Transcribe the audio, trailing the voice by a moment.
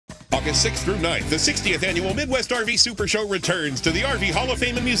August 6th through 9th, the 60th Annual Midwest RV Super Show returns to the RV Hall of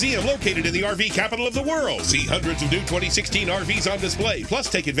Fame and Museum located in the RV capital of the world. See hundreds of new 2016 RVs on display, plus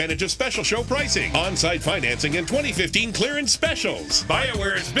take advantage of special show pricing, on-site financing, and 2015 clearance specials. Buy it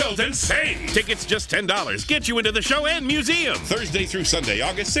where it's built and save. Tickets just $10. Get you into the show and museum. Thursday through Sunday,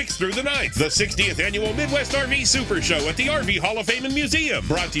 August 6th through the 9th, the 60th Annual Midwest RV Super Show at the RV Hall of Fame and Museum.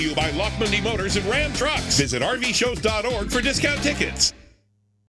 Brought to you by Lockmandy Motors and Ram Trucks. Visit RVshows.org for discount tickets.